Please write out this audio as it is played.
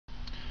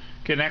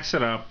Okay, next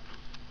setup,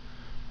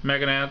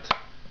 magnet.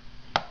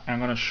 I'm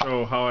going to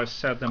show how I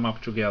set them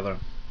up together.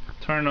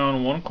 Turn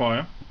on one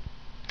coil,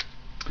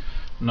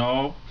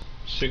 no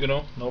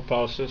signal, no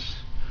pulses,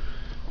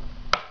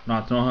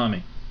 no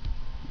humming,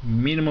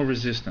 minimal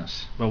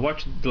resistance. But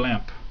watch the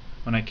lamp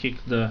when I hit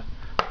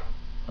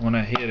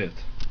it.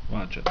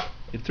 Watch it.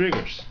 It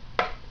triggers.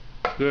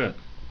 Good.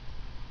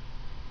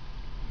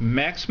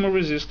 Maximum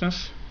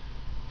resistance.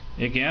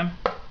 Again.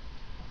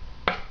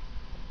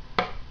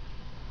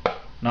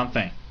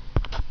 Nothing.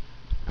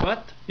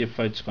 But if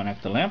I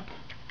disconnect the lamp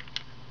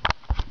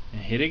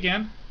and hit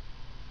again,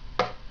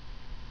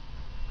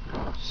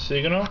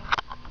 signal,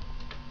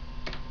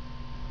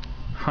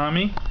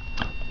 humming,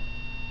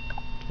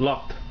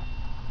 locked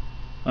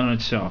on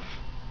itself.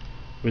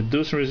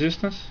 Reduce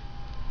resistance.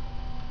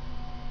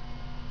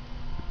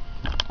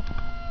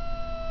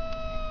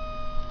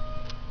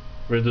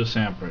 Reduce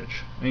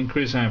amperage.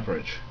 Increase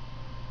amperage.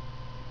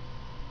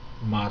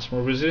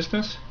 Maximum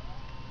resistance.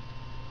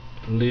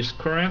 Least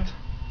current.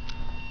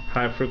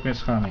 High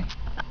frequency humming.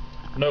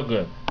 No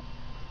good.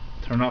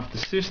 Turn off the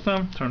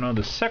system. Turn on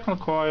the second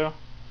coil.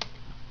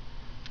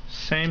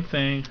 Same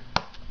thing.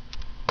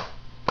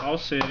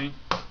 Pulsating.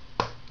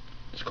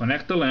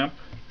 Disconnect the lamp.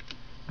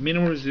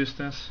 Minimum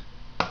resistance.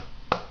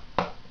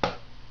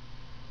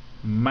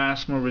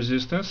 Maximum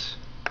resistance.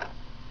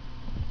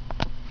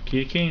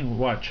 Kicking.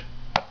 Watch.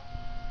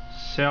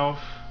 Self.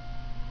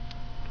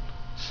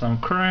 Some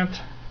current.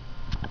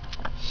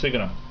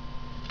 Signal.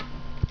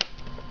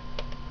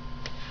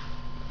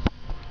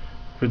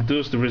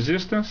 Reduce the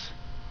resistance.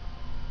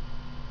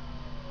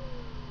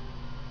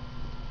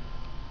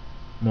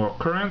 More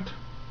current.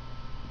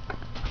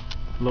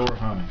 Lower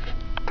humming.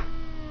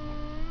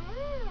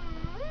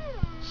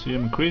 See,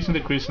 I'm increasing,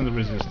 decreasing the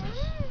resistance.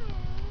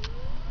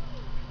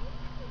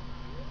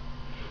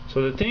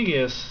 So the thing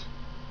is,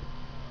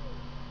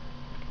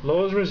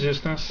 lowest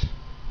resistance,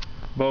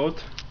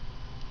 both.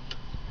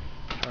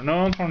 Turn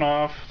on, turn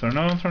off, turn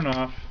on, turn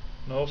off.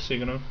 No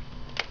signal.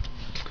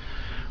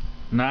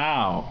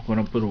 Now, I'm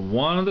going to put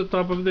one on the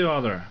top of the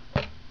other.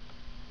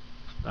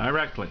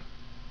 Directly.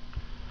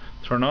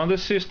 Turn on the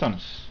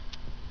systems.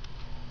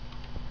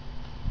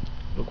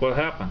 Look what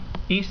happened.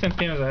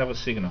 Instantaneously I have a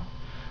signal.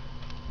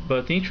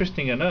 But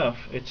interesting enough,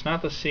 it's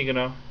not a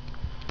signal,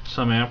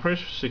 some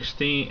amperage,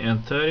 16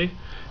 and 30,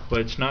 but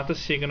it's not a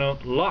signal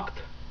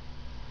locked.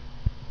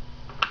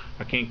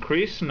 I can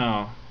increase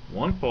now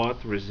one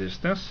pot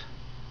resistance.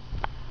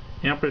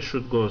 Amperage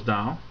should goes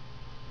down.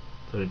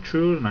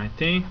 32,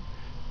 19.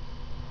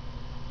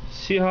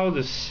 See how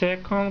the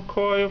second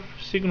coil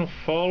signal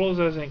follows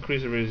as I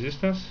increase the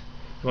resistance?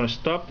 I'm going to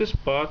stop this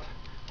pot,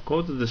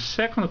 go to the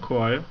second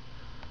coil,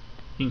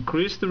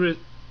 increase the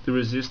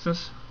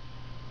resistance,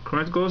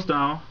 current goes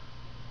down,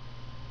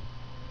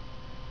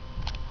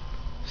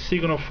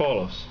 signal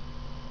follows.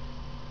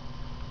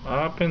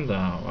 Up and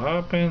down,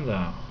 up and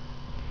down.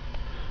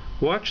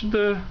 Watch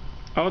the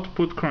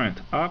output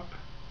current, up,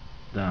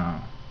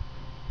 down,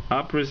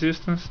 up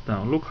resistance,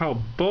 down. Look how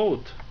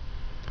both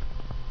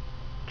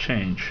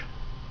change.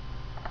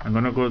 I'm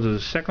gonna go to the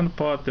second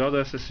pot, the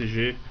other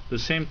SSG, the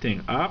same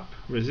thing, up,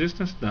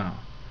 resistance, down.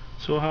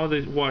 So how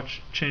they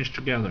change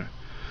together.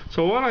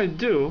 So what I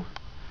do,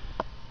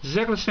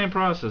 exactly the same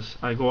process.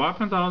 I go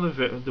up and down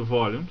the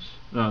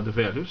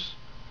values,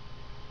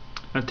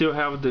 until I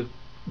have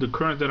the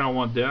current that I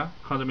want there,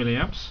 100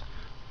 milliamps,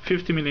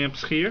 50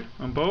 milliamps here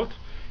on both,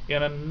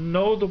 and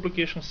no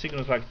duplication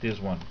signals like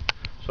this one.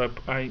 So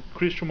I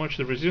increase too much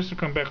the resistance,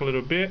 come back a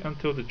little bit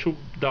until the two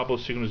double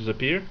signals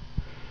appear,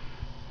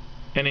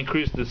 and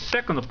increase the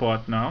second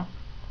pot now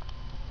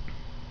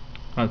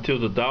until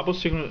the double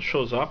signal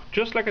shows up,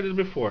 just like I did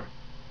before.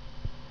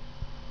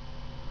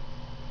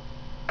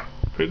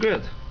 Pretty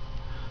good.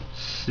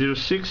 0,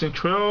 6 and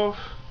 12.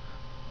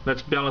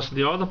 Let's balance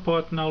the other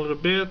pot now a little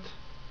bit.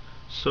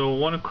 So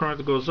one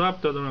current goes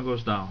up, the other one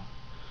goes down.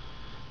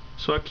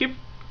 So I keep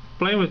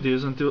playing with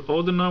this until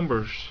all the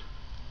numbers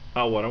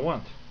are what I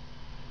want.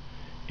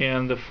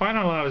 And the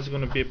final out is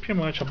going to be pretty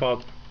much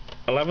about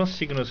 11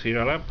 signals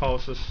here, 11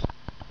 pulses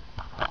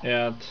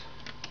at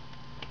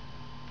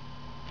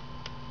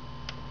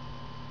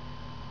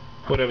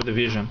whatever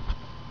division,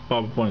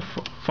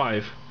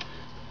 5.5,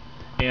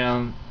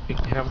 and you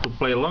have to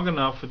play long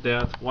enough with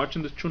that,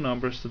 watching the two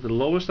numbers, the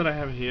lowest that I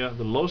have here,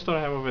 the lowest that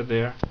I have over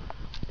there,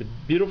 the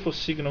beautiful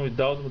signal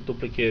without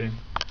duplicating,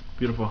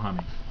 beautiful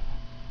humming.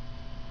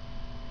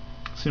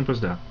 Simple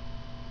as that.